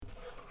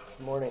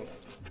Good morning.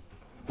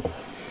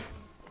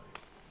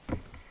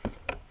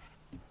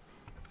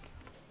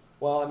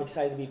 Well, I'm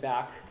excited to be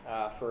back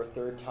for a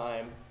third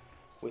time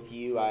with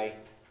you.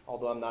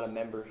 Although I'm not a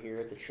member here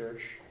at the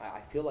church, I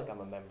feel like I'm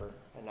a member,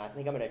 and I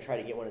think I'm going to try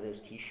to get one of those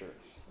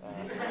T-shirts,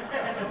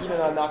 even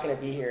though I'm not going to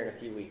be here in a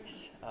few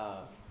weeks.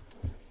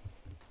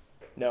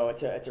 No,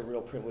 it's a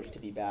real privilege to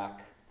be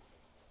back.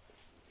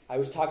 I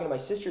was talking to my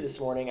sister this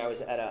morning. I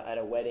was at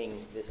a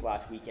wedding this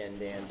last weekend,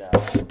 and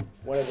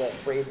one of the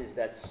phrases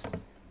that's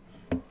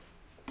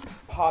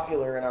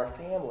popular in our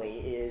family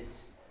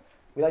is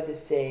we like to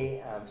say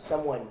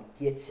someone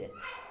gets it.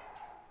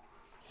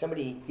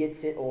 Somebody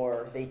gets it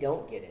or they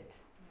don't get it.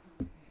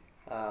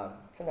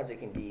 Sometimes it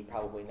can be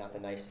probably not the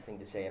nicest thing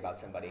to say about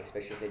somebody,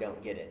 especially if they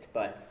don't get it.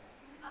 But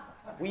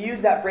we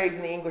use that phrase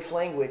in the English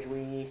language.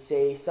 We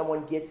say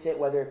someone gets it,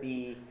 whether it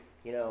be,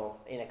 in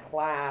a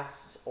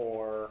class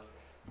or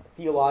a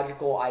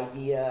theological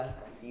idea.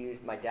 That's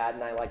used. My dad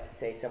and I like to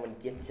say someone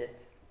gets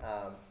it.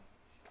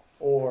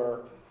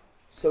 Or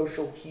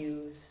social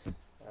cues.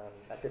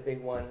 That's a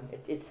big one.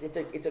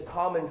 It's a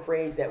common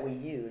phrase that we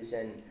use,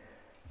 and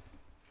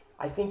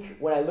I think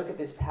when I look at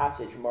this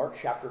passage, Mark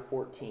chapter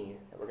 14,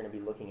 that we're going to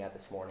be looking at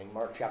this morning,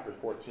 Mark chapter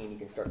 14, you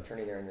can start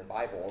turning there in your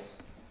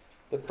Bibles.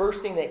 The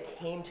first thing that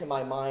came to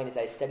my mind as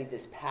I studied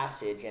this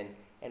passage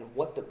and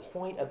what the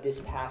point of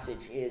this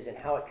passage is and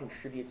how it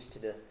contributes to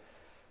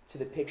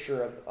the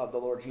picture of the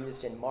Lord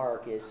Jesus in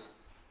Mark is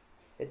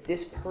that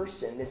this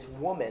person, this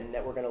woman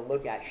that we're going to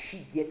look at,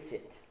 she gets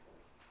it.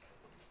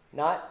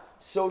 Not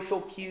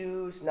social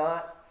cues,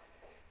 not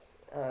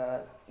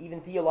even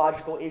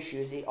theological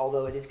issues,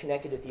 although it is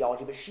connected to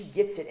theology, but she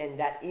gets it, and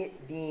that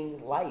it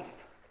being life.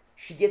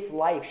 She gets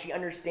life. She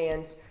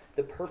understands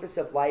the purpose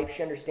of life.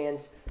 She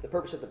understands the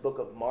purpose of the book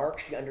of Mark.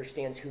 She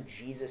understands who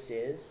Jesus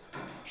is.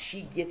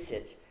 She gets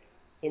it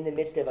in the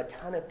midst of a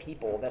ton of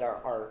people that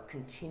are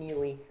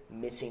continually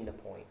missing the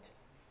point.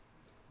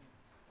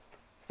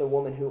 It's the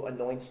woman who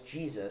anoints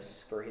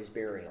Jesus for his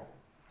burial,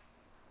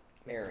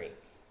 Mary.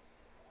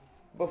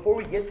 Before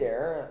we get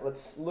there,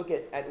 let's look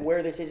at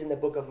where this is in the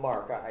book of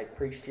Mark. I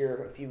preached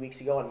here a few weeks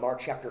ago on Mark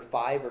chapter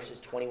 5,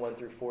 verses 21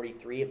 through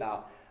 43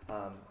 about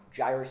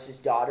Jairus'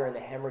 daughter and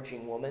the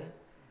hemorrhaging woman,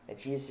 that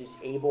Jesus is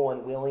able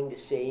and willing to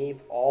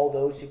save all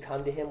those who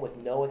come to him with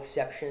no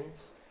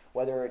exceptions,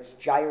 whether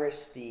it's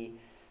Jairus, the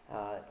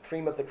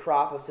cream of the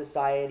crop of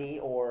society,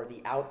 or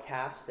the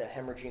outcast, the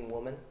hemorrhaging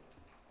woman.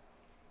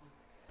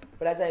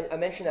 But as I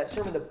mentioned that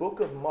sermon, the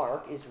book of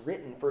Mark is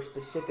written for a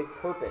specific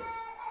purpose.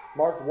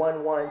 Mark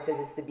 1:1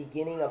 says it's the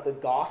beginning of the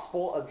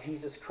gospel of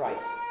Jesus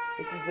Christ.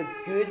 This is the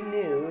good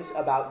news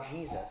about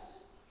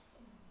Jesus.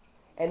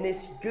 And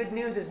this good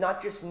news is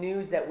not just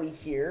news that we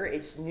hear,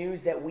 it's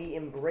news that we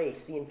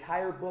embrace. The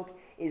entire book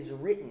is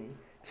written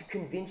to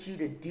convince you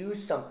to do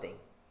something.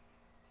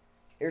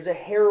 There's a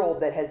herald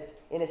that has,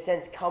 in a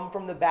sense, come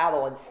from the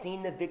battle and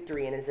seen the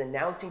victory and is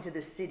announcing to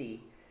the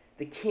city,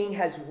 the king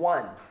has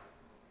won.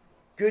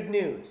 Good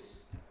news.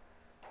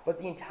 But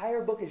the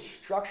entire book is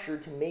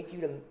structured to make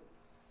you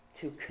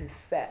to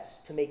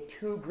confess, to make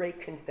two great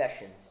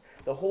confessions.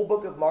 The whole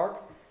book of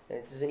Mark, and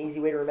this is an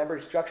easy way to remember,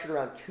 is structured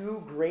around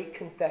two great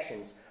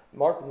confessions.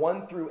 Mark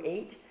 1 through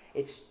 8,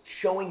 it's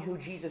showing who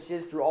Jesus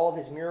is through all of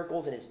his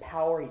miracles and his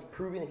power. He's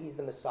proving that he's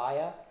the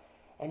Messiah.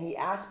 And he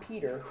asked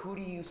Peter, "Who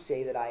do you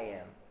say that I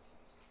am?"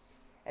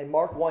 And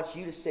Mark wants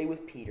you to say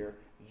with Peter,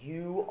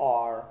 "You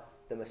are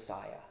the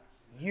Messiah.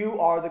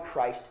 You are the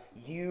Christ.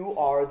 You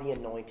are the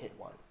anointed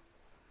one."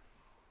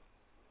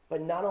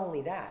 But not only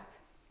that,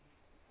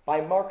 by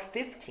Mark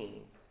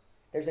 15,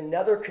 there's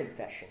another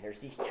confession. There's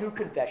these two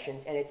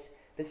confessions, and it's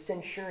the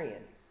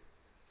centurion.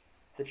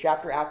 It's the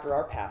chapter after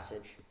our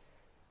passage,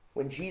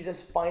 when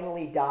Jesus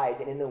finally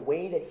dies, and in the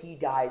way that he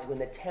dies, when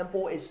the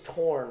temple is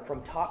torn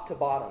from top to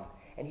bottom,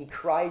 and he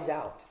cries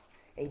out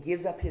and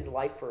gives up his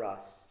life for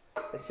us,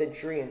 the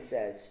centurion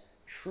says,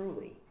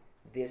 "Truly,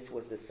 this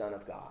was the Son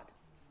of God."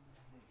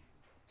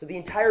 So the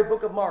entire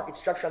book of Mark is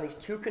structured on these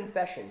two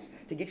confessions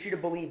to get you to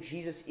believe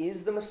Jesus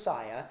is the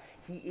Messiah.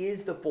 He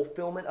is the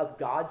fulfillment of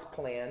God's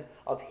plan,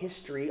 of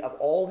history, of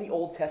all the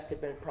Old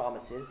Testament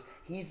promises.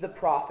 He's the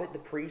prophet, the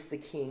priest, the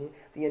king,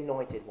 the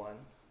anointed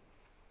one.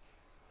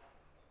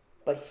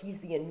 But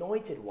he's the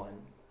anointed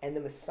one and the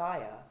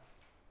Messiah,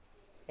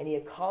 and he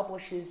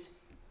accomplishes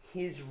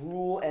his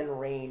rule and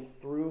reign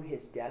through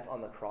his death on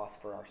the cross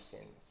for our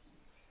sins.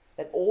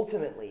 That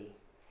ultimately,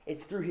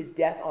 it's through his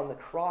death on the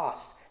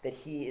cross that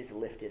he is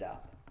lifted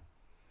up.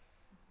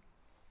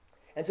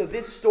 And so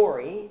this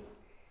story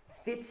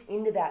fits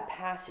into that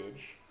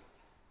passage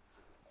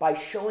by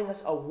showing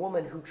us a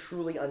woman who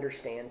truly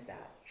understands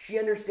that. She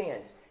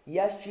understands,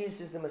 yes,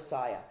 Jesus is the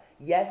Messiah.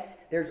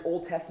 Yes, there's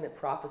Old Testament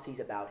prophecies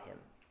about him.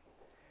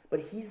 But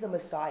he's the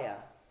Messiah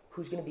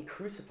who's going to be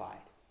crucified.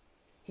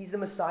 He's the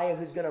Messiah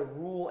who's going to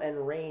rule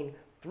and reign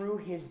through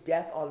his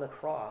death on the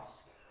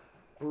cross,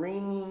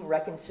 bringing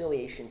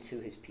reconciliation to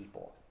his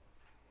people.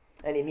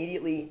 And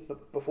immediately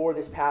before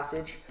this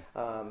passage,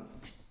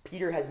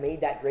 Peter has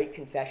made that great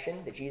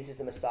confession that Jesus is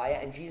the Messiah,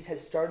 and Jesus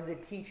has started to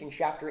teach in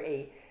chapter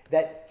 8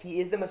 that he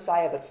is the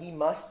Messiah, but he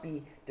must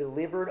be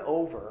delivered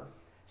over,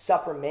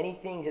 suffer many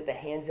things at the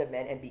hands of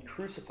men, and be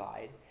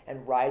crucified,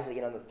 and rise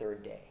again on the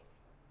third day.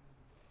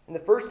 And the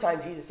first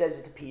time Jesus says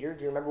it to Peter,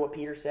 do you remember what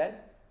Peter said?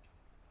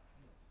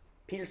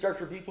 Peter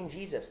starts rebuking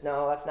Jesus.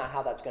 No, that's not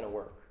how that's going to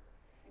work.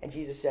 And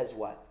Jesus says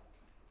what?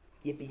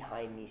 Get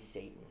behind me,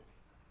 Satan.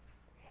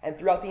 And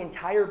throughout the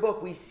entire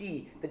book, we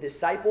see the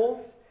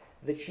disciples,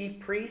 the chief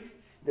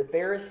priests, the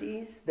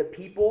Pharisees, the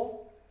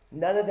people,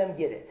 none of them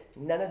get it.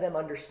 None of them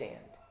understand.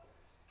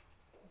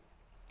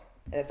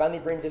 And it finally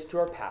brings us to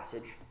our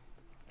passage,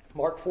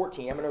 Mark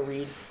 14. I'm going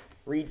to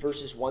read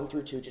verses 1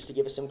 through 2 just to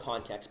give us some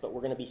context, but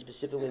we're going to be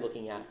specifically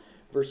looking at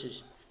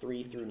verses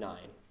 3 through 9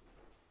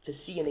 to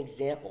see an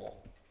example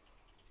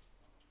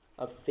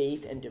of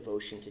faith and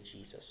devotion to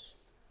Jesus.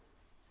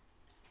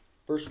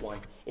 Verse 1,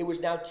 it was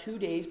now 2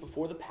 days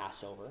before the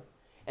Passover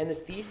and the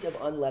feast of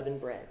unleavened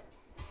bread.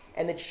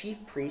 And the chief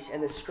priests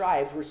and the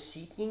scribes were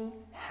seeking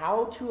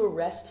how to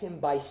arrest him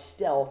by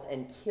stealth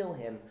and kill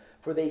him,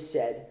 for they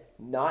said,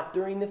 not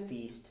during the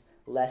feast,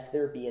 lest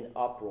there be an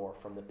uproar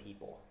from the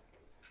people.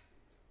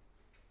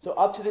 So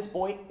up to this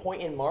point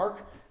in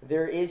Mark,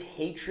 there is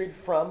hatred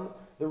from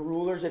the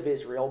rulers of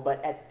Israel,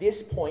 but at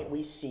this point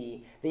we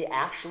see they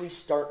actually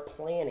start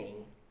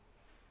planning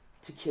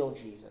to kill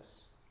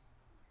Jesus.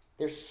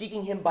 They're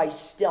seeking him by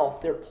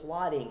stealth. They're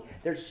plotting.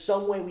 There's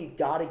some way we've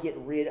got to get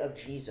rid of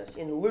Jesus.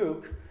 In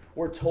Luke,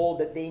 we're told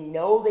that they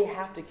know they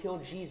have to kill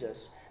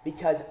Jesus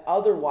because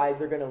otherwise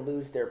they're going to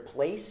lose their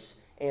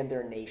place and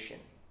their nation.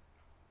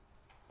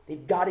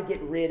 They've got to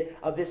get rid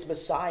of this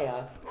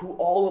Messiah who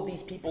all of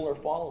these people are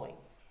following.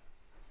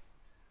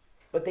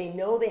 But they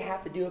know they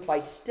have to do it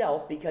by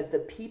stealth because the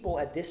people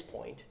at this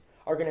point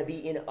are going to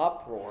be in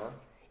uproar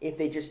if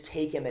they just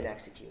take him and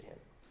execute him.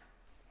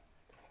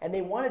 And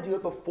they want to do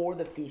it before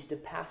the feast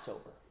of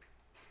Passover.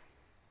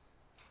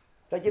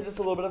 That gives us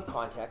a little bit of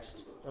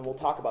context, and we'll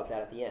talk about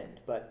that at the end.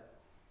 But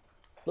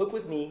look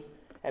with me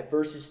at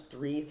verses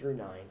 3 through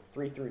 9.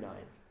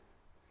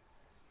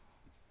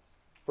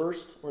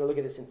 First, we're going to look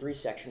at this in three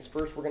sections.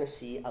 First, we're going to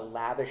see a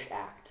lavish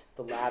act,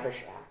 the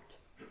lavish act.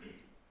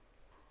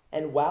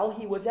 And while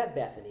he was at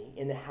Bethany,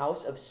 in the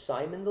house of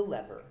Simon the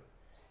leper,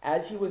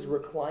 as he was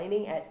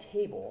reclining at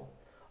table,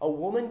 a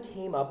woman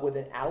came up with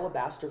an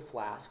alabaster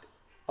flask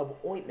of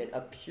ointment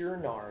of pure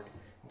nard,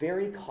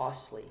 very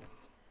costly,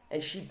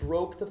 and she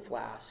broke the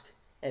flask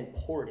and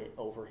poured it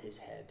over his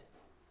head.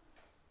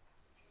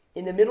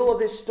 In the middle of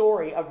this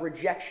story of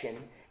rejection,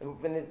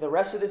 and the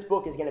rest of this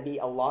book is going to be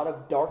a lot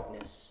of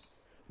darkness,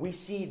 we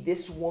see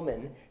this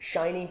woman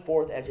shining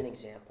forth as an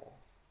example.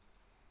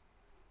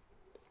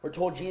 We're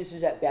told Jesus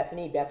is at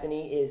Bethany.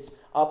 Bethany is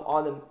up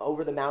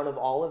over the Mount of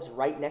Olives,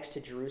 right next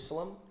to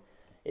Jerusalem.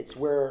 It's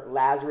where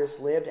Lazarus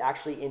lived.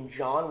 Actually, in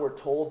John, we're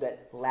told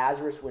that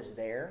Lazarus was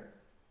there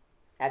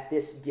at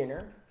this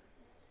dinner.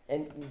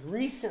 And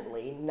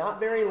recently, not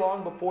very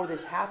long before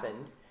this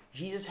happened,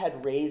 Jesus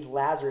had raised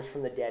Lazarus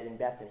from the dead in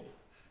Bethany.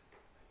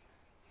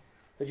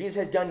 So Jesus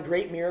has done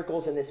great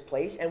miracles in this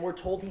place, and we're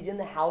told he's in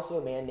the house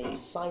of a man named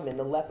Simon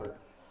the leper.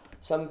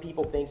 Some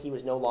people think he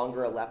was no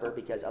longer a leper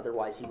because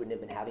otherwise he wouldn't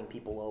have been having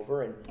people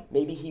over, and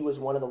maybe he was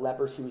one of the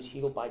lepers who was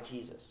healed by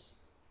Jesus.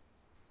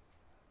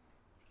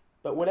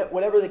 But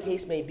whatever the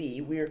case may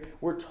be,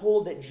 we're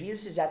told that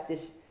Jesus is at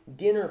this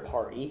dinner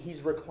party.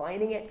 He's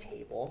reclining at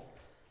table,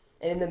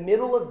 and in the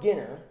middle of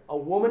dinner, a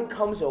woman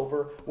comes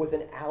over with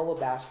an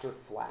alabaster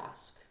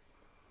flask.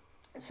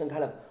 It's some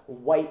kind of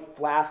white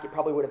flask. It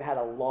probably would have had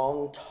a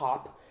long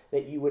top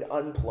that you would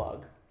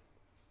unplug.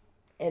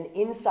 And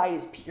inside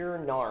is pure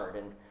nard.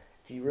 And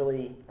if you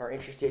really are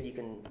interested, you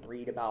can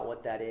read about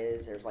what that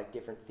is. There's like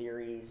different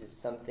theories. It's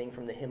something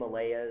from the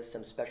Himalayas,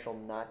 some special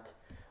nut.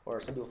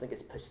 Or some people think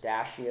it's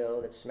pistachio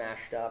that's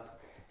smashed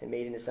up and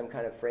made into some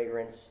kind of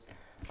fragrance.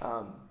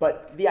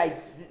 But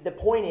the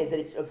point is that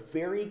it's a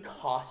very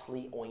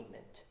costly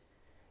ointment.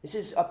 This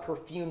is a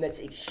perfume that's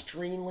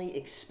extremely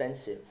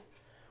expensive.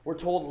 We're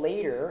told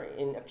later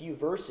in a few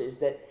verses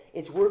that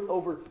it's worth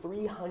over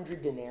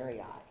 300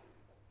 denarii.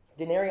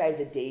 Denarii is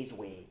a day's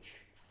wage.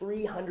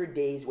 300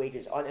 days'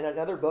 wages. In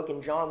another book,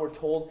 in John, we're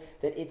told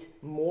that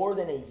it's more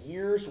than a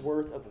year's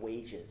worth of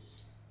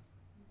wages.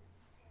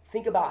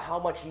 Think about how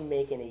much you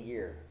make in a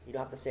year. You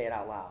don't have to say it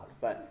out loud,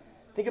 but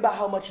think about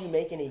how much you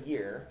make in a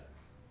year,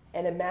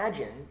 and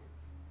imagine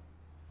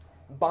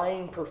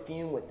buying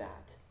perfume with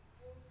that.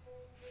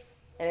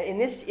 And in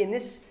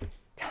this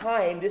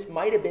time, this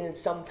might have been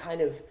some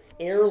kind of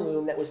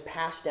heirloom that was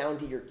passed down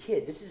to your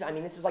kids. This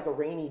is like a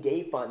rainy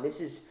day fund.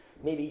 This is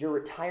maybe your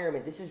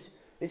retirement. This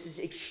is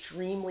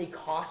extremely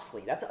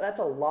costly. That's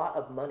a lot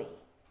of money.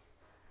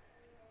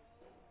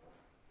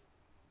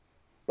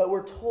 But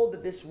we're told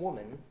that this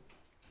woman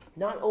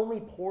not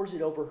only pours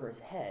it over his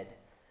head,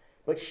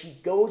 but she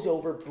goes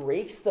over,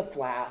 breaks the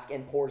flask,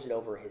 and pours it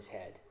over his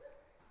head.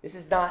 This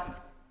is not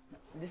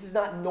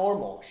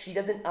normal. She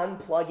doesn't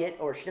unplug it,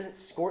 or she doesn't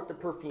squirt the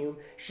perfume.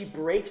 She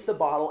breaks the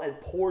bottle and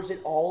pours it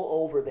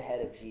all over the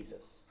head of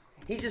Jesus.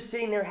 He's just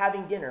sitting there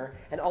having dinner,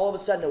 and all of a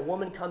sudden a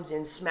woman comes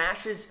in,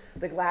 smashes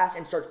the glass,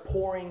 and starts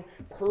pouring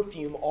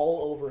perfume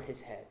all over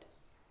his head.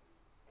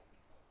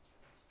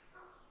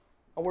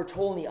 And we're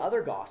told in the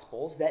other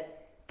Gospels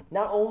that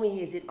not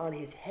only is it on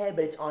his head,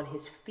 but it's on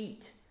his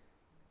feet.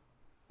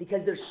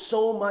 Because there's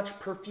so much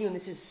perfume,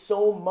 this is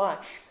so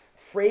much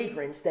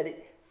fragrance that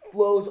it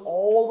flows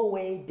all the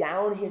way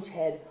down his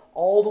head,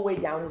 all the way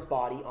down his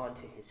body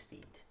onto his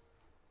feet.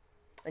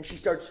 And she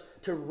starts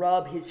to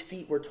rub his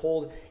feet, we're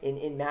told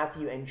in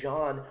Matthew and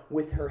John,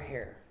 with her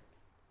hair.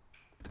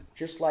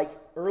 Just like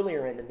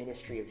earlier in the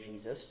ministry of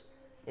Jesus,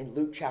 in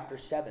Luke chapter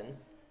 7,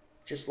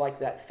 just like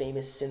that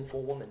famous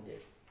sinful woman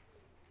did.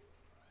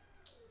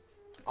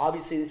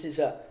 Obviously, this is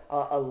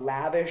a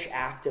lavish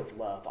act of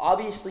love.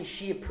 Obviously,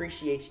 she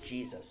appreciates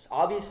Jesus.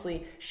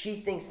 Obviously, she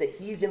thinks that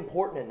he's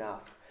important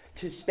enough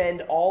to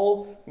spend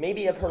all,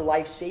 maybe of her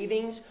life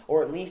savings,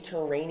 or at least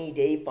her rainy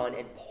day fund,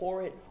 and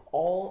pour it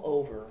all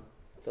over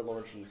the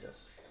Lord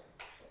Jesus.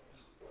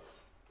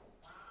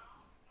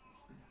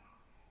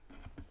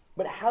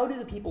 But how do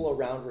the people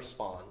around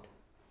respond?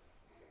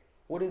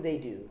 What do they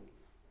do?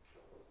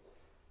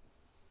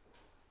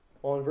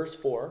 Well, in verse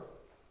 4,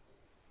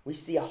 we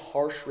see a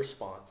harsh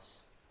response.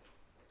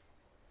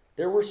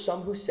 There were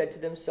some who said to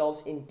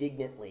themselves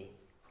indignantly,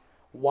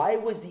 "Why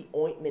was the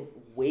ointment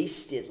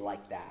wasted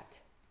like that?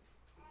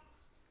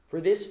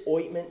 For this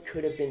ointment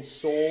could have been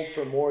sold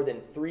for more than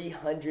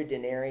 300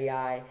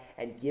 denarii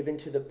and given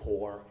to the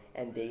poor,"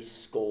 and they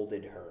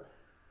scolded her.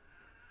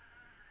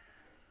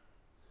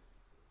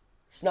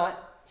 It's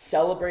not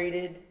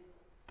celebrated.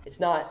 It's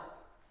not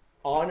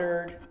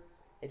honored.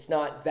 It's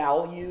not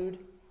valued.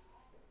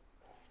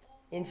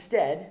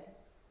 Instead,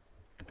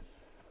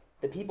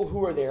 the people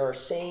who are there are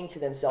saying to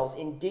themselves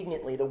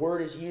indignantly, the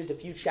word is used a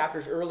few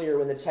chapters earlier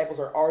when the disciples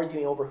are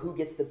arguing over who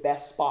gets the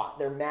best spot.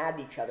 They're mad at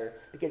each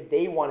other because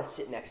they want to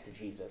sit next to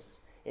Jesus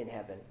in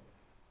heaven.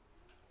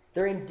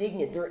 They're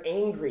indignant. They're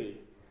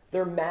angry.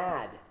 They're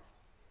mad.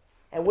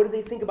 And what do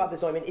they think about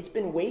this ointment? It's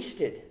been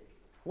wasted.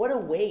 What a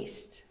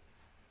waste.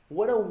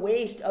 What a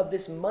waste of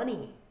this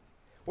money.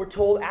 We're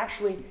told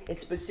actually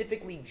it's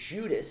specifically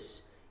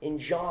Judas in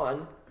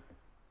John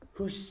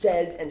who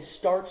says and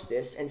starts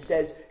this and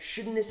says,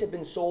 shouldn't this have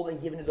been sold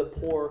and given to the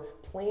poor,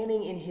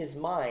 planning in his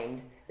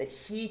mind that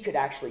he could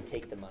actually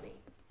take the money.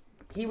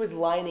 He was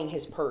lining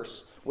his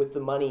purse with the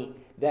money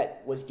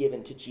that was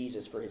given to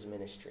Jesus for his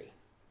ministry.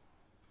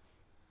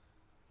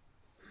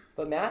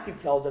 But Matthew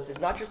tells us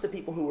it's not just the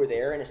people who were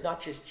there, and it's not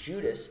just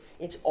Judas,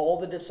 it's all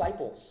the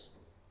disciples.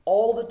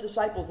 All the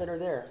disciples that are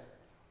there,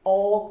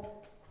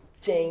 all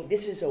saying,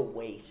 this is a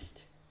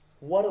waste.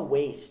 What a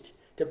waste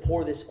to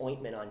pour this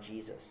ointment on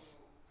Jesus.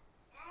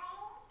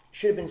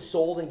 Should have been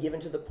sold and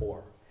given to the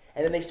poor.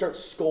 And then they start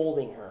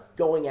scolding her,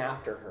 going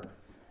after her.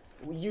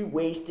 You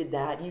wasted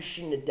that. You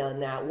shouldn't have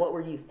done that. What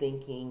were you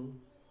thinking?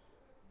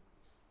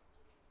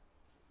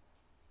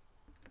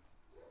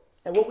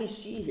 And what we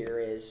see here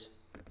is,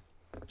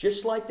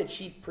 just like the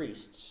chief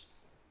priests,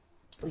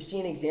 we see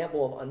an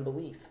example of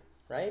unbelief,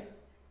 right?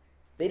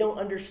 They don't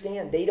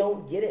understand. They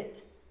don't get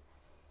it.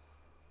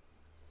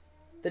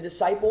 The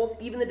disciples,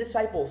 even the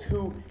disciples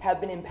who have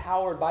been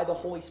empowered by the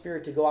Holy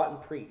Spirit to go out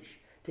and preach,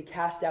 to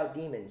cast out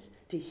demons,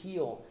 to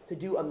heal, to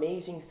do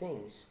amazing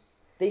things,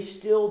 they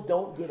still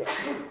don't get it.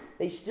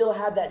 They still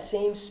have that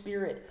same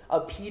spirit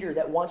of Peter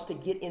that wants to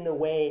get in the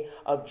way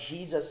of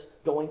Jesus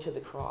going to the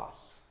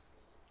cross.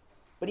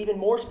 But even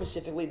more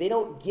specifically, they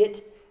don't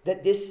get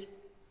that this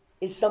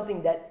is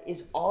something that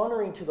is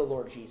honoring to the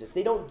Lord Jesus.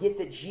 They don't get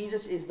that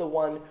Jesus is the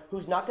one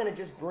who's not going to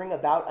just bring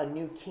about a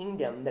new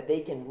kingdom that they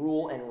can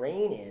rule and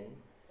reign in.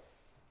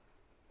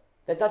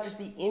 That's not just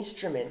the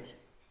instrument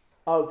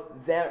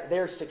of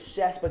their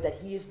success, but that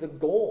he is the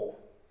goal.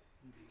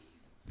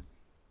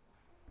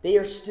 They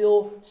are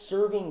still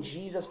serving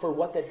Jesus for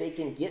what that they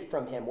can get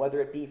from him, whether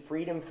it be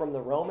freedom from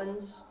the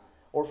Romans,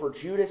 or for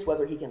Judas,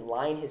 whether he can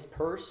line his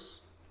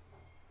purse.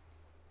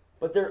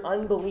 But their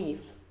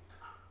unbelief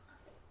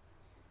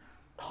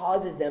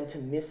causes them to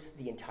miss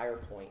the entire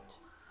point.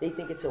 They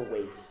think it's a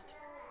waste.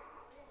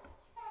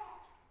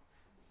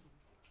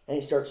 And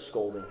he starts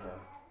scolding her.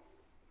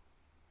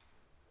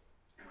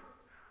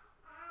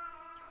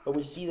 But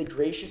we see the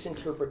gracious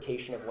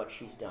interpretation of what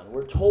she's done.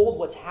 We're told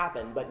what's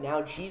happened, but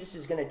now Jesus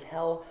is going to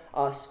tell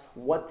us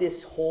what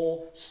this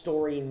whole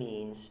story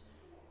means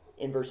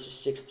in verses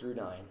 6 through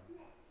 9.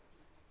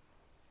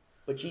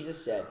 But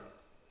Jesus said,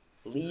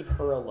 "Leave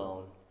her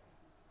alone.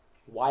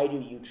 Why do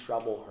you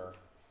trouble her?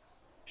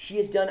 She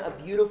has done a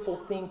beautiful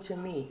thing to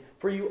me,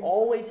 for you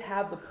always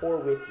have the poor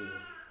with you.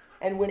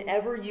 And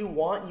whenever you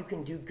want, you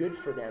can do good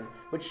for them,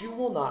 but you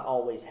will not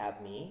always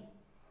have me.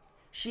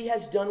 She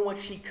has done what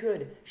she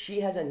could.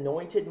 She has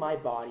anointed my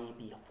body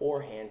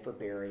beforehand for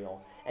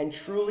burial. And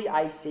truly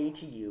I say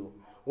to you,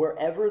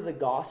 wherever the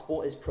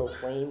gospel is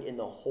proclaimed in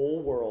the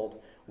whole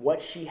world,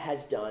 what she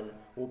has done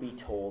will be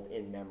told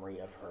in memory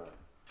of her."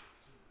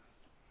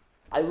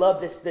 I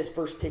love this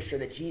first picture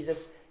that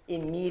Jesus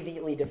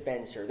immediately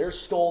defends her. They're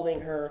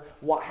scolding her.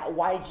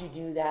 Why'd you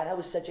do that? That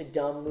was such a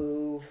dumb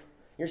move.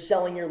 You're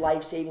selling your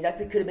life savings. That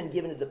could have been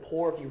given to the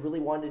poor if you really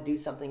wanted to do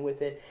something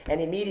with it.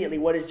 And immediately,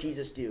 what does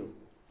Jesus do?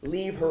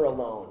 Leave her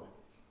alone.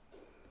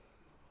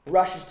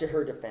 Rushes to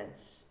her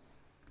defense.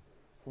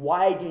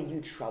 Why do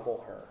you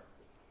trouble her?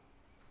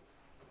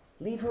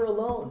 Leave her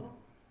alone.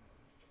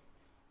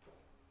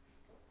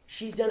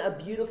 She's done a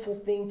beautiful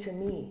thing to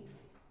me.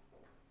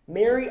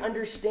 Mary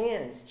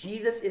understands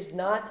Jesus is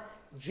not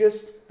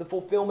just the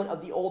fulfillment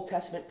of the Old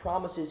Testament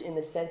promises in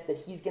the sense that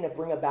he's going to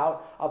bring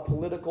about a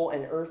political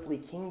and earthly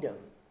kingdom.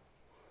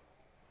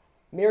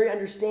 Mary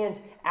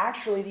understands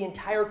actually the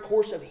entire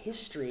course of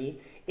history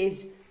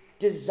is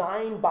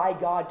designed by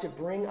God to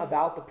bring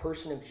about the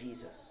person of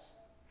Jesus.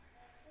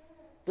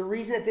 The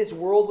reason that this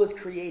world was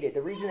created,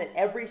 the reason that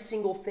every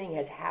single thing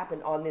has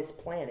happened on this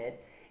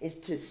planet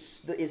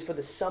is for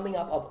the summing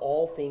up of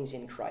all things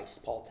in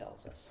Christ, Paul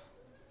tells us.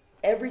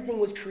 Everything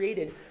was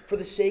created for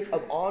the sake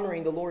of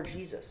honoring the Lord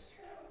Jesus.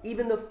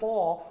 Even the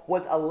fall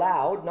was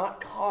allowed,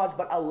 not caused,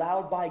 but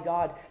allowed by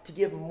God to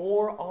give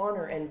more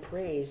honor and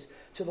praise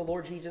to the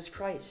Lord Jesus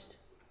Christ.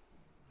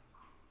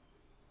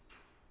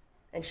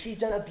 And she's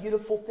done a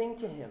beautiful thing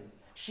to him.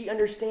 She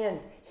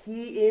understands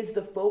he is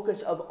the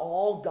focus of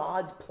all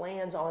God's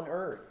plans on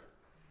earth.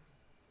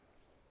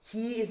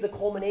 He is the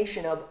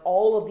culmination of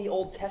all of the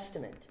Old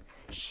Testament.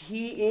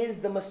 He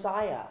is the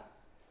Messiah.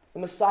 The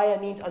Messiah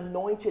means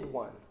anointed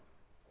one.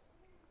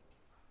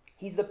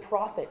 He's the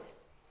prophet,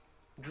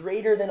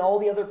 greater than all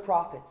the other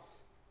prophets,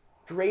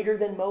 greater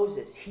than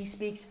Moses. He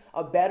speaks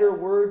a better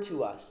word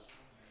to us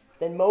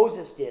than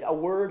Moses did, a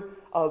word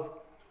of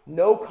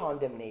no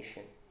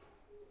condemnation.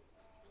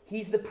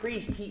 He's the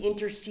priest. He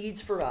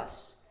intercedes for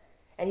us.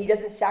 And he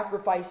doesn't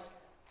sacrifice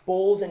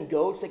bulls and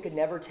goats that could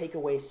never take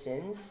away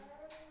sins.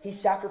 He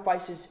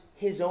sacrifices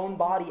his own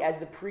body as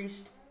the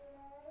priest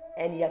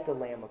and yet the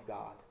Lamb of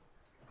God.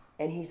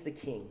 And he's the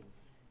king,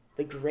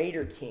 the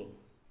greater king.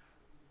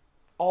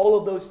 All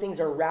of those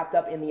things are wrapped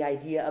up in the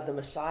idea of the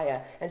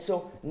Messiah. And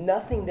so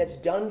nothing that's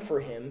done for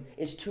him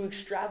is too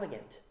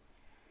extravagant.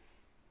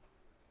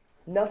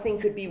 Nothing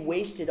could be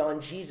wasted on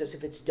Jesus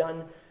if it's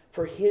done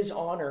for his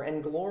honor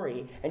and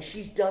glory. And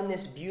she's done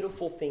this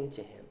beautiful thing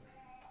to him.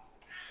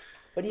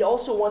 But he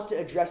also wants to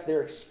address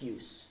their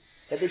excuse,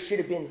 that they should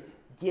have been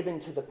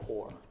given to the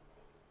poor.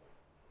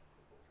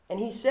 And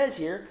he says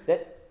here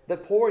that the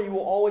poor you will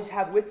always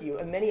have with you.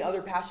 In many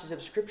other passages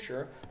of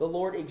Scripture, the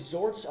Lord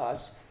exhorts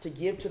us to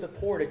give to the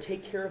poor, to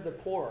take care of the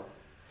poor.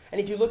 And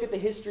if you look at the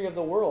history of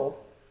the world,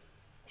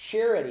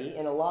 charity,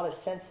 in a lot of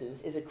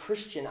senses, is a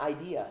Christian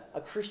idea,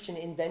 a Christian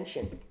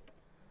invention.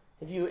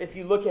 If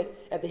you look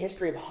at the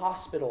history of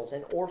hospitals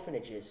and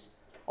orphanages,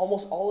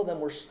 almost all of them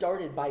were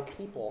started by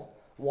people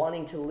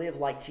wanting to live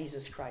like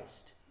Jesus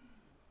Christ.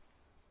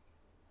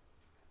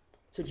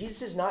 So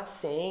Jesus is not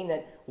saying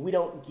that we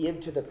don't give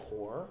to the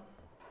poor.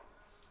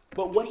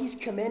 But what he's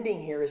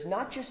commending here is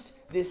not just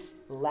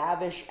this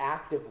lavish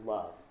act of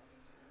love.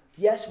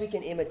 Yes, we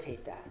can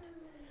imitate that.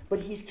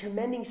 But he's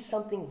commending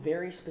something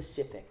very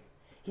specific.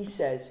 He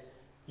says,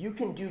 you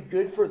can do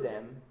good for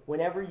them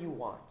whenever you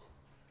want,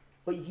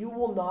 but you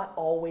will not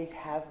always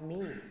have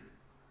me.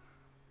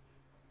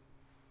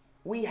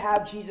 We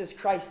have Jesus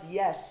Christ,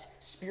 yes,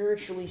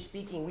 spiritually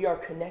speaking, we are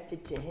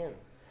connected to him.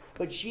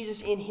 But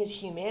Jesus in his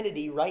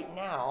humanity right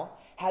now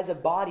has a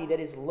body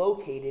that is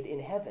located in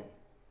heaven.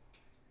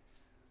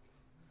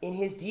 In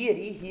his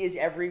deity, he is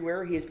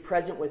everywhere. He is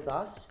present with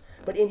us.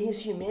 But in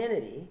his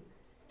humanity,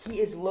 he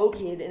is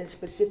located in a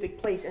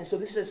specific place. And so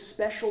this is a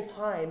special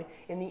time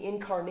in the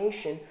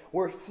incarnation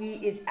where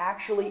he is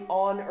actually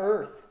on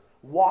earth,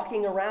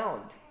 walking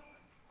around.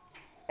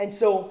 And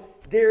so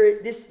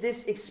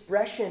this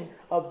expression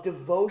of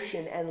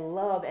devotion and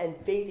love and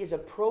faith is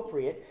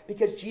appropriate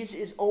because Jesus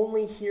is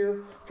only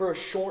here for a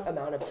short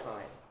amount of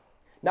time.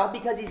 Not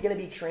because he's going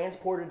to be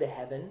transported to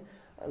heaven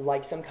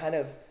like some kind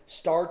of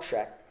Star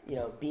Trek,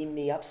 beam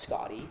me up,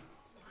 Scotty.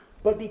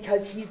 But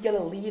because he's going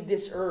to leave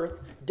this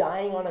earth,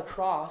 dying on a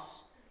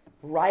cross,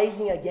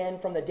 rising again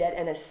from the dead,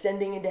 and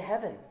ascending into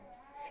heaven.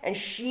 And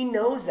she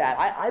knows that.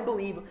 I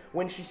believe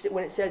when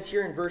it says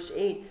here in verse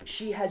 8,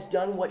 she has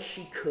done what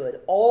she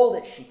could, all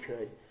that she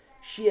could.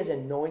 She has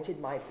anointed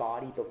my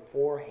body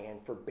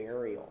beforehand for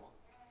burial.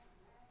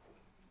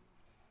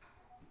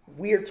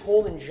 We are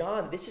told in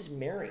John, this is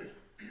Mary,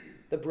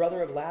 the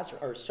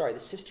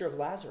sister of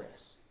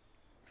Lazarus.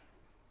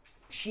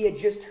 She had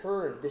just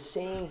heard the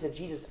sayings of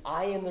Jesus,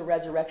 I am the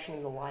resurrection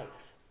and the life.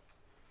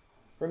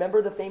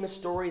 Remember the famous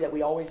story that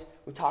we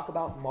talk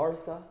about,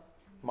 Martha?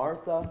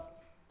 Martha,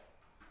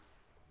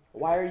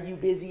 why are you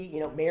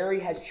busy? Mary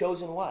has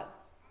chosen what?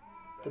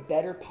 The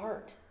better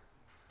part.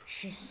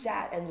 She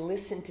sat and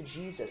listened to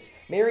Jesus.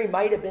 Mary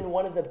might have been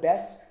one of the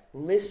best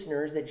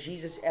listeners that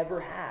Jesus ever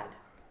had.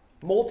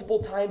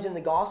 Multiple times in the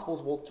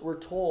Gospels we're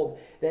told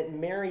that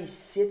Mary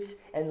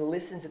sits and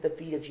listens at the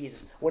feet of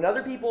Jesus. When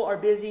other people are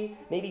busy,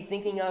 maybe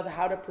thinking of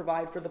how to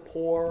provide for the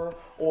poor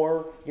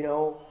or,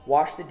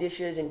 wash the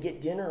dishes and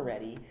get dinner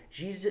ready,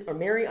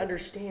 Mary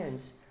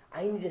understands,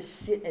 I need to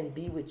sit and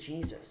be with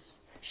Jesus.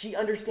 She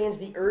understands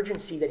the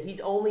urgency that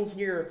he's only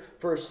here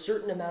for a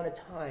certain amount of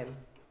time.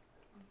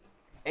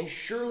 And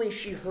surely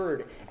she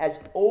heard,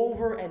 as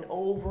over and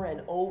over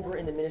and over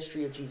in the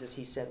ministry of Jesus,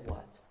 he said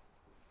what?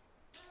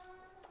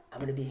 I'm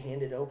going to be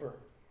handed over.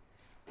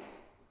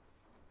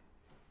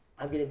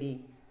 I'm going to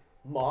be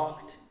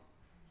mocked,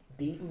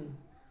 beaten.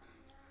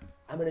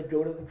 I'm going to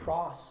go to the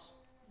cross.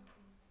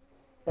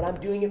 But I'm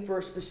doing it for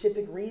a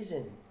specific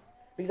reason.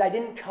 Because I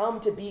didn't come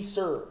to be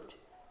served.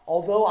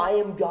 Although I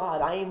am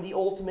God, I am the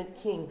ultimate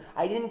king,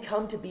 I didn't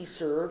come to be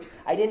served.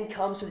 I didn't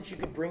come so that you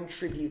could bring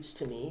tributes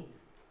to me.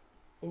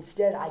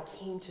 Instead, I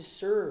came to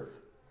serve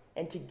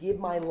and to give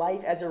my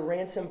life as a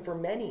ransom for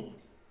many.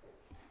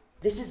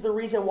 This is the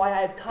reason why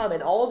I have come.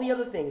 And all the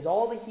other things,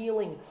 all the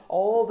healing,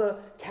 all the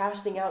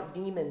casting out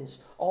demons,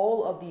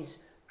 all of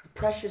these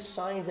precious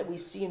signs that we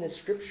see in the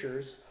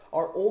scriptures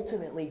are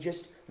ultimately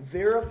just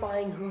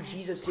verifying who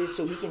Jesus is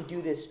so he can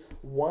do this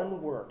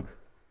one work.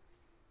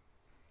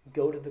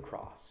 Go to the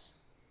cross.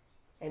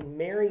 And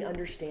Mary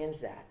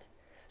understands that.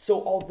 So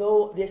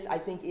although this, I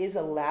think, is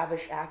a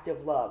lavish act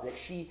of love, that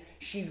she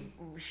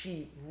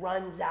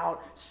runs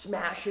out,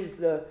 smashes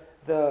the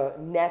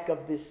neck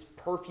of this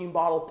perfume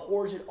bottle,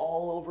 pours it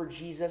all over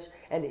Jesus,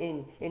 and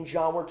in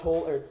John we're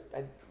told, or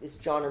it's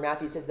John or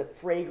Matthew, it says the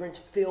fragrance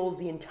fills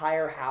the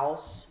entire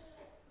house.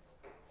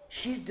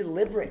 She's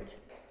deliberate.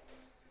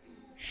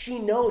 She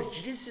knows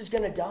Jesus is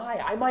going to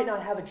die. I might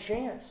not have a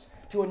chance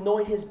to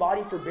anoint his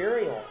body for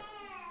burial.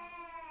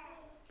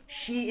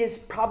 She is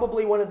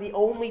probably one of the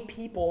only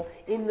people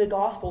in the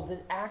gospel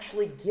that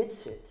actually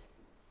gets it.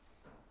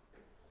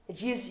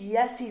 Jesus,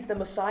 yes, he's the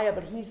Messiah,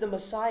 but he's the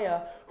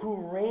Messiah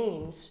who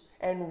reigns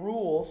and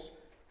rules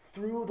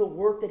through the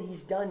work that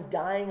he's done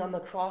dying on the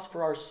cross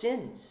for our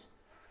sins.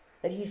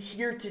 That he's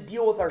here to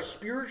deal with our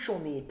spiritual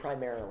need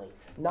primarily,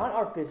 not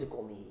our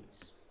physical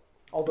needs,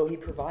 although he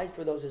provides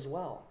for those as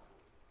well.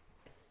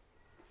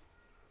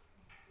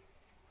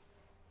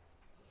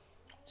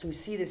 So we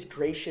see this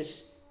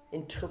gracious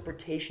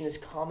interpretation, this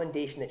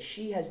commendation that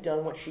she has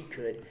done what she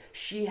could.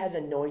 She has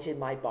anointed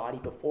my body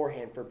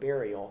beforehand for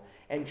burial.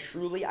 And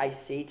truly I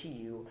say to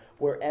you,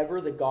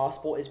 wherever the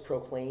gospel is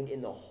proclaimed in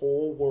the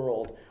whole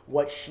world,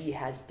 what she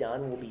has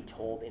done will be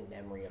told in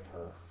memory of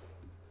her.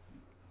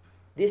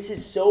 This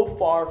is so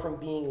far from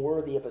being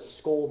worthy of a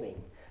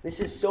scolding. This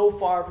is so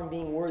far from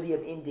being worthy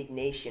of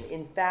indignation.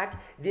 In fact,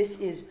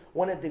 this is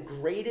one of the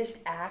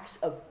greatest acts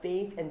of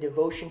faith and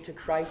devotion to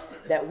Christ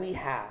that we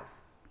have.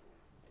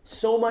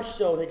 So much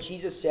so that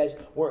Jesus says,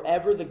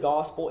 wherever the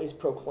gospel is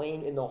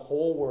proclaimed in the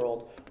whole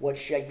world, what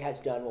she has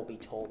done will be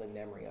told in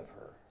memory of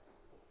her.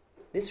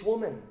 This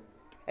woman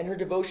and her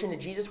devotion to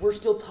Jesus, we're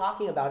still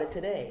talking about it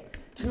today,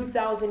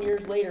 2,000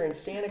 years later in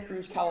Santa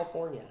Cruz,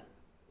 California.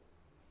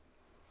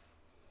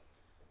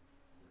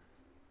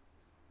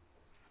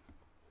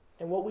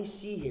 And what we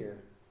see here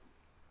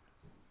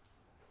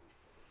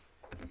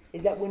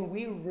is that when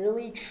we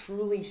really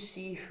truly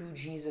see who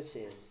Jesus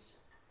is,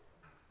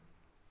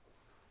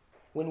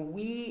 when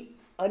we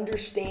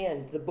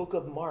understand the book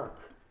of Mark,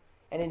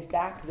 and in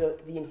fact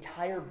the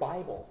entire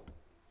Bible,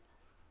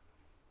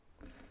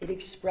 it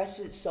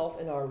expresses itself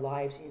in our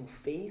lives in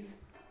faith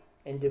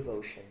and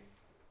devotion.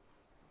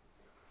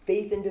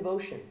 Faith and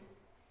devotion,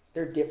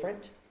 they're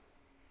different.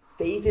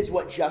 Faith is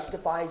what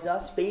justifies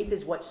us. Faith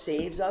is what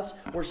saves us.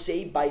 We're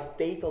saved by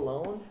faith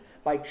alone,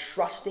 by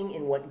trusting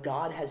in what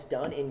God has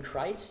done in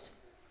Christ.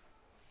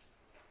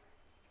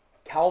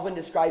 Calvin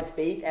described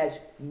faith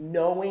as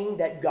knowing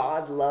that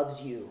God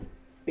loves you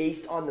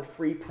based on the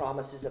free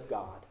promises of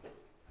God.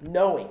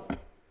 Knowing,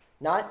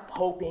 not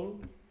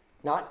hoping,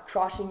 not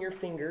crossing your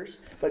fingers,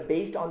 but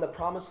based on the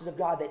promises of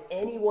God that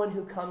anyone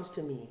who comes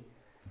to me,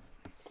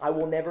 I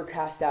will never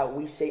cast out.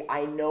 We say,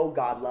 I know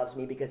God loves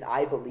me because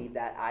I believe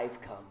that I've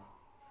come.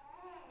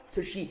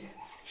 So she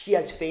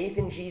has faith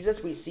in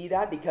Jesus. We see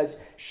that because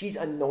she's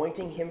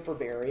anointing him for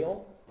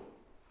burial.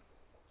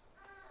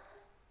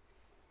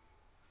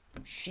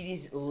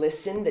 She's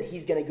listened that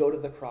he's going to go to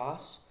the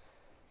cross.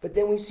 But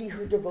then we see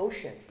her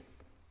devotion.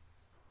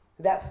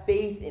 That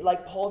faith,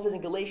 like Paul says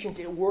in Galatians,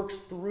 it works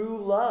through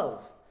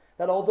love.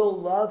 That although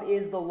love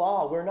is the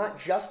law, we're not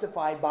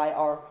justified by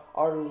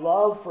our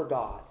love for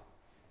God.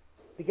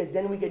 Because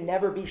then we could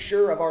never be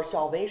sure of our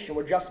salvation.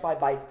 We're justified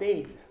by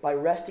faith, by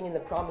resting in the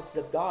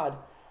promises of God.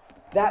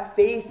 That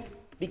faith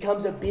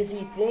becomes a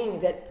busy thing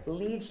that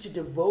leads to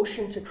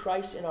devotion to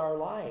Christ in our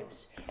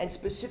lives. And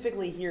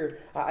specifically here,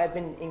 I've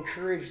been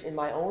encouraged in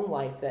my own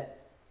life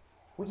that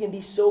we can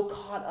be so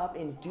caught up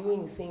in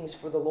doing things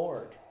for the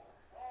Lord,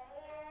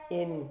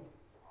 in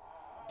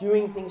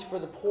doing things for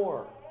the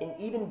poor, in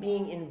even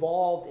being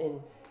involved in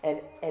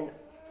and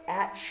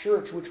at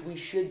church, which we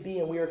should be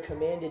and we are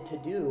commanded to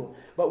do.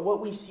 But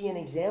what we see an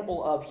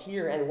example of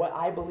here, and what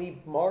I believe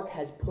Mark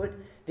has put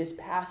this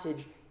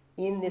passage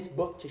in this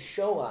book to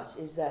show us,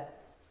 is that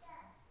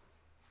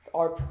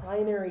our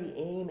primary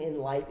aim in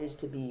life is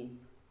to be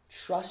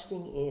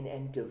trusting in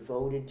and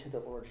devoted to the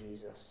Lord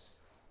Jesus.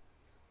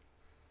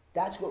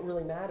 That's what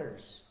really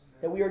matters.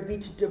 That we are to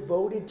be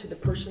devoted to the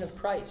person of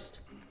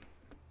Christ.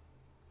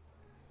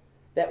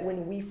 That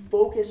when we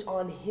focus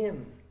on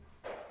him,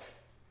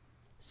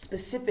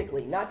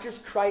 specifically, not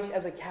just Christ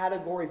as a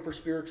category for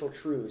spiritual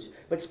truths,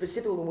 but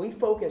specifically when we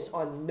focus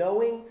on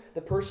knowing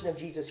the person of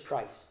Jesus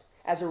Christ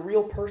as a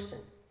real person,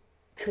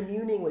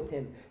 communing with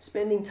him,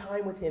 spending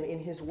time with him in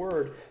his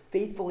word,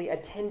 faithfully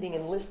attending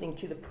and listening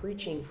to the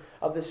preaching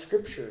of the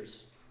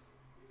scriptures,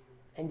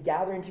 and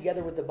gathering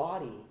together with the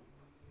body,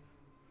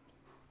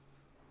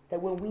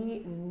 that when we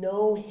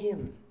know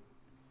him,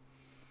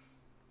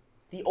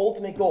 the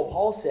ultimate goal,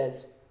 Paul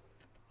says,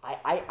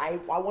 I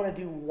want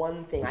to do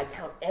one thing. I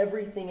count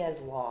everything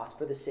as loss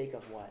for the sake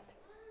of what?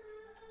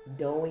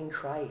 Knowing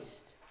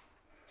Christ.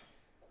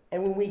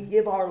 And when we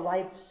give our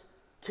lives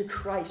to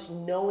Christ,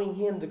 knowing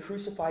him, the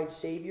crucified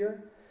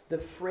Savior, the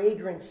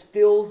fragrance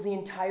fills the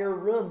entire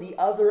room. The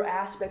other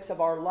aspects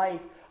of our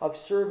life of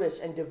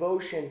service and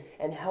devotion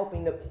and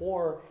helping the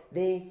poor,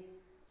 they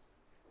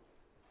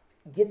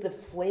get the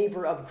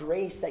flavor of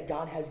grace that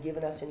God has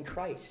given us in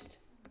Christ.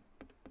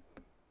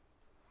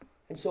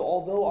 And so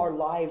although our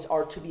lives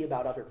are to be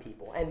about other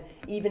people, and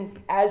even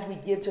as we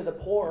give to the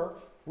poor,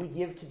 we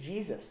give to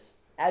Jesus.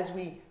 As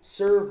we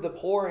serve the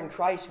poor in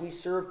Christ, we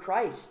serve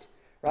Christ,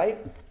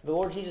 right? The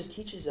Lord Jesus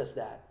teaches us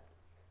that.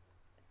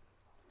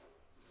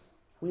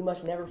 We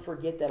must never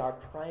forget that our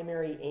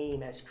primary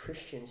aim as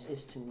Christians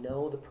is to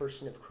know the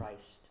person of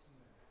Christ,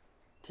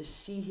 to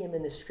see him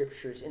in the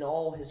scriptures in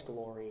all his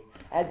glory,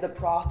 as the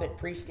prophet,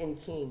 priest,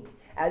 and king,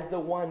 as the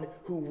one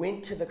who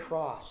went to the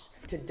cross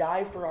to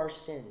die for our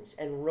sins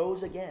and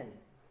rose again.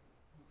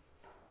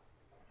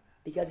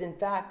 Because in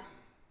fact,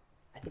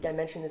 I think I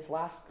mentioned this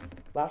last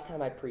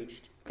time I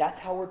preached, that's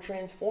how we're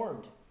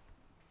transformed.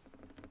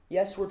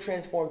 Yes, we're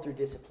transformed through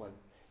discipline.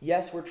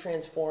 Yes, we're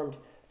transformed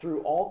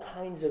through all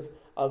kinds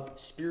of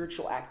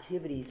spiritual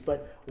activities,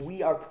 but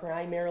we are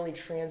primarily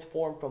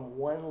transformed from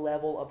one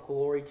level of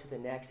glory to the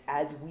next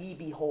as we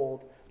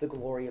behold the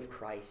glory of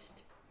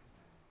Christ.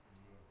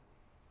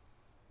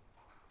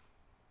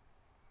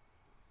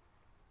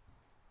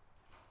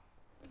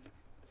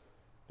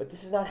 But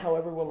this is not how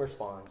everyone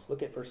responds.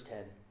 Look at verse 10.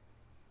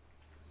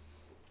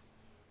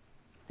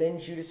 Then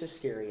Judas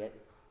Iscariot,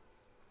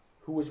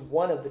 who was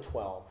one of the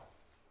 12,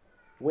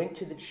 went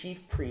to the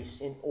chief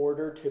priests in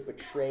order to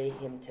betray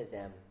him to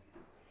them.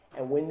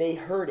 And when they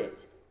heard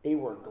it, they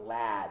were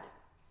glad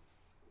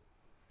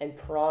and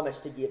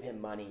promised to give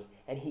him money,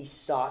 and he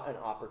sought an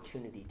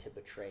opportunity to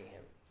betray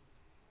him.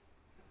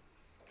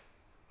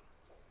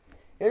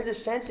 There's a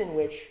sense in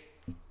which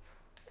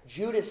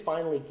Judas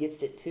finally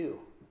gets it too.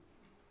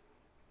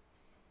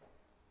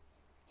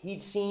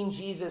 He'd seen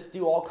Jesus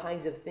do all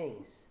kinds of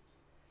things.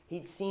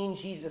 He'd seen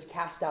Jesus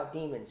cast out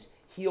demons,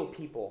 heal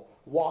people,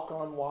 walk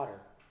on water.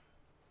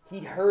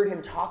 He'd heard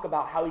him talk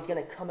about how he's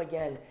going to come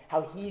again,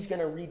 how he's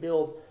going to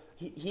rebuild,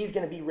 he's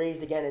going to be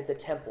raised again as the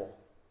temple.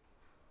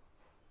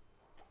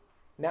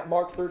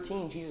 Mark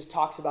 13, Jesus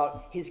talks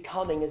about his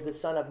coming as the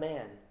Son of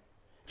Man.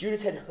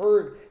 Judas had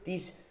heard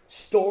these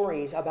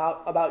stories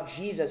about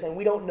Jesus, and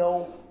we don't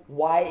know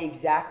why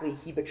exactly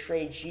he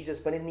betrayed Jesus,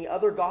 but in the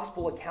other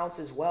gospel accounts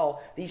as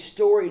well, these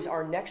stories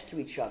are next to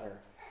each other.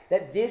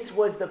 That this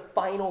was the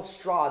final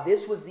straw.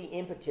 This was the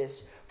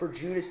impetus for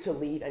Judas to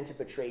leave and to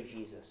betray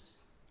Jesus.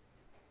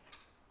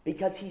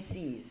 Because he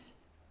sees,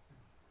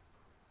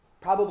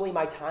 probably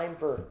my time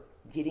for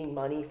getting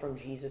money from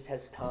Jesus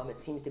has come. It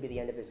seems to be the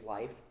end of his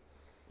life.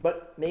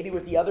 But maybe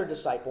with the other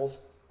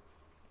disciples,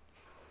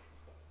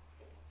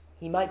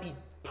 he might be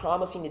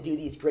promising to do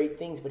these great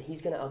things, but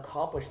he's going to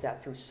accomplish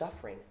that through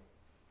suffering.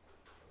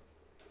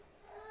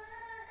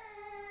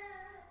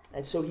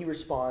 And so he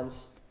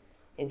responds,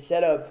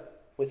 instead of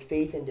with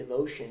faith and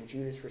devotion,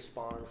 Judas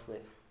responds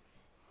with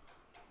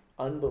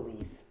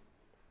unbelief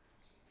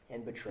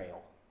and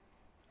betrayal.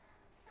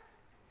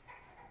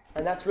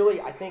 And that's really,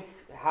 I think,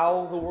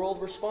 how the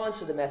world responds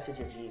to the message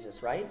of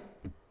Jesus, right?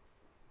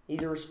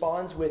 Either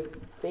responds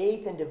with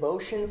faith and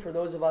devotion for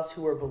those of us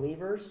who are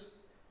believers,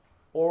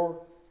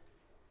 or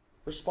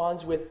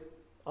responds with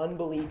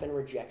unbelief and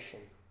rejection.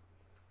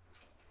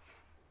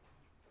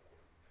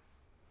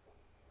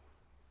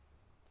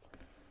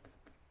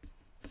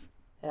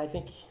 And I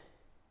think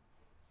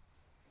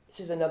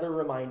this is another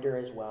reminder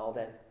as well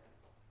that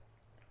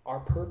our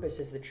purpose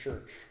as the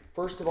church,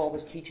 first of all,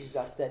 this teaches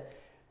us that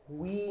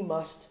we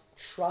must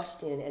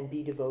trust in and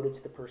be devoted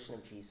to the person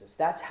of Jesus.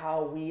 That's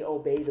how we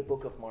obey the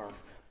book of Mark,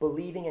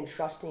 believing and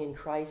trusting in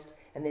Christ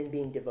and then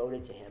being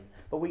devoted to him.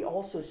 But we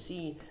also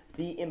see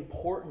the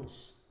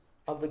importance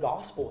of the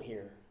gospel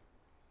here.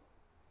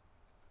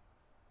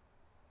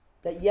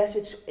 That yes,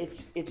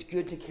 it's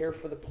good to care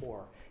for the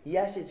poor.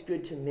 Yes, it's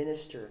good to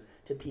minister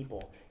to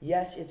people.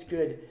 Yes, it's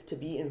good to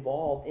be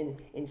involved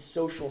in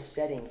social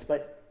settings,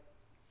 but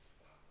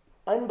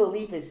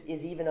unbelief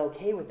is even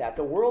okay with that.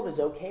 The world is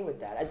okay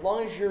with that. As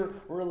long as your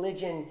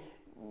religion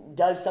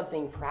does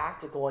something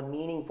practical and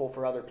meaningful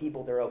for other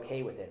people, they're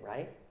okay with it,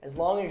 right? As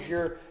long as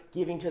you're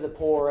giving to the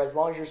poor, as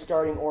long as you're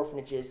starting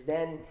orphanages,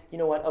 then, you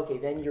know what? Okay,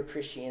 then your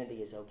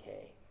Christianity is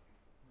okay.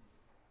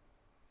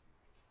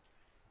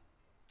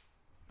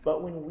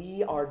 But when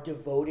we are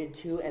devoted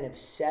to and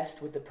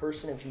obsessed with the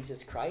person of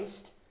Jesus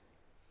Christ,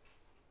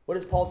 what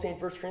does Paul say in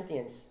 1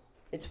 Corinthians?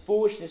 It's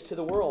foolishness to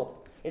the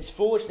world. It's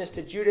foolishness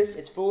to Judas.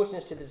 It's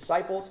foolishness to the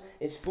disciples.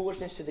 It's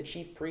foolishness to the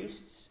chief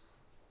priests.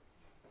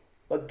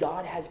 But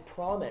God has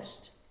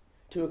promised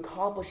to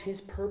accomplish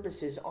his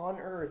purposes on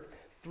earth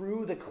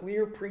through the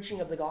clear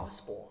preaching of the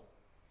gospel.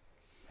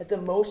 That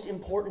the most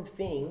important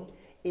thing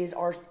is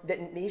that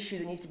an issue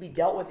that needs to be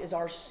dealt with is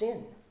our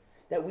sin.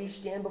 That we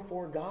stand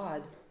before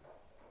God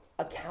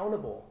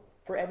accountable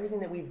for everything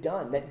that we've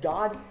done. That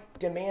God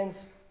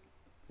demands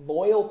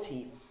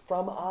loyalty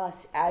from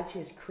us as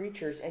his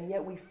creatures, and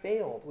yet we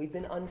failed. We've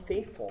been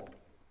unfaithful.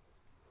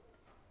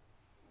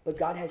 But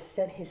God has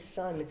sent his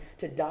Son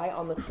to die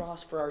on the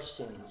cross for our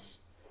sins.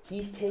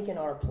 He's taken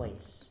our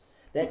place.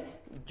 That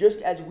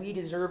just as we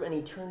deserve an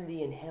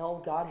eternity in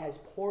hell, God has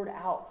poured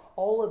out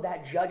all of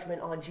that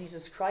judgment on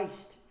Jesus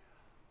Christ.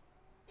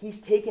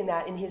 He's taken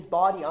that in his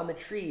body on the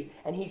tree,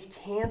 and he's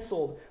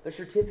canceled the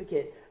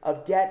certificate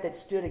of debt that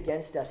stood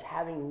against us,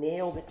 having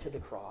nailed it to the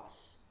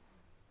cross.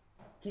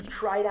 He's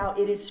cried out,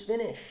 "It is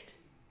finished."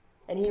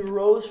 And he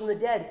rose from the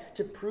dead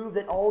to prove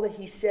that all that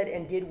he said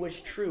and did was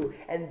true.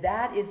 And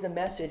that is the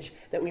message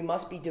that we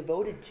must be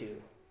devoted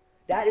to.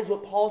 That is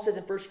what Paul says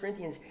in 1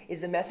 Corinthians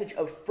is the message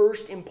of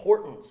first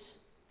importance.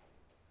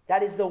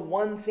 That is the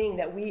one thing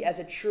that we as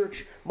a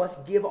church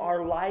must give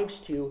our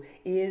lives to,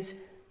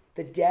 is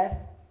the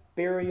death,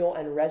 burial,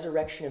 and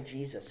resurrection of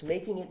Jesus,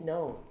 making it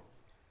known.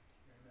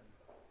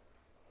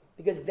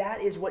 Because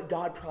that is what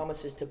God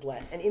promises to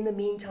bless. And in the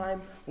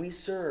meantime, we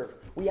serve.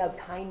 We have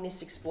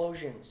kindness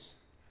explosions.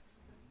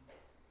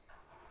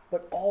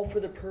 But all for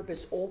the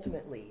purpose,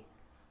 ultimately,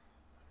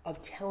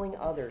 of telling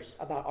others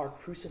about our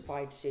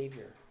crucified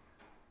Savior,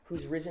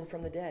 who's risen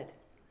from the dead,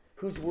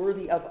 who's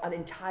worthy of an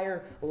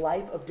entire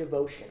life of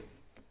devotion.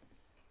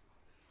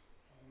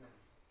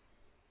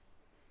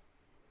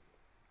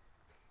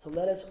 So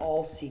let us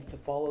all seek to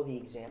follow the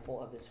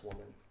example of this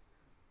woman,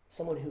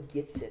 someone who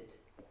gets it.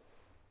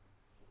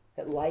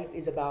 That life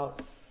is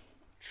about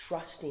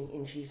trusting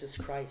in Jesus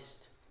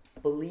Christ,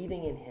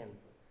 believing in him,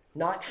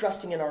 not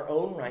trusting in our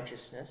own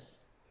righteousness,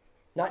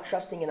 not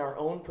trusting in our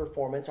own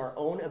performance, our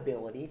own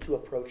ability to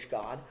approach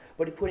God,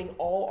 but putting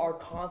all our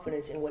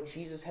confidence in what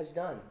Jesus has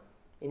done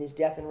in his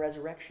death and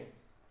resurrection.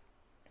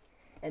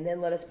 And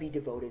then let us be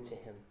devoted to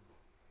him.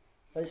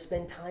 Let us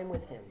spend time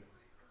with him.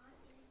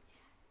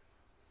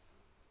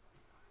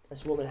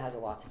 This woman has a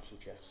lot to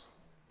teach us.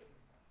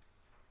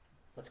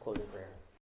 Let's close in prayer.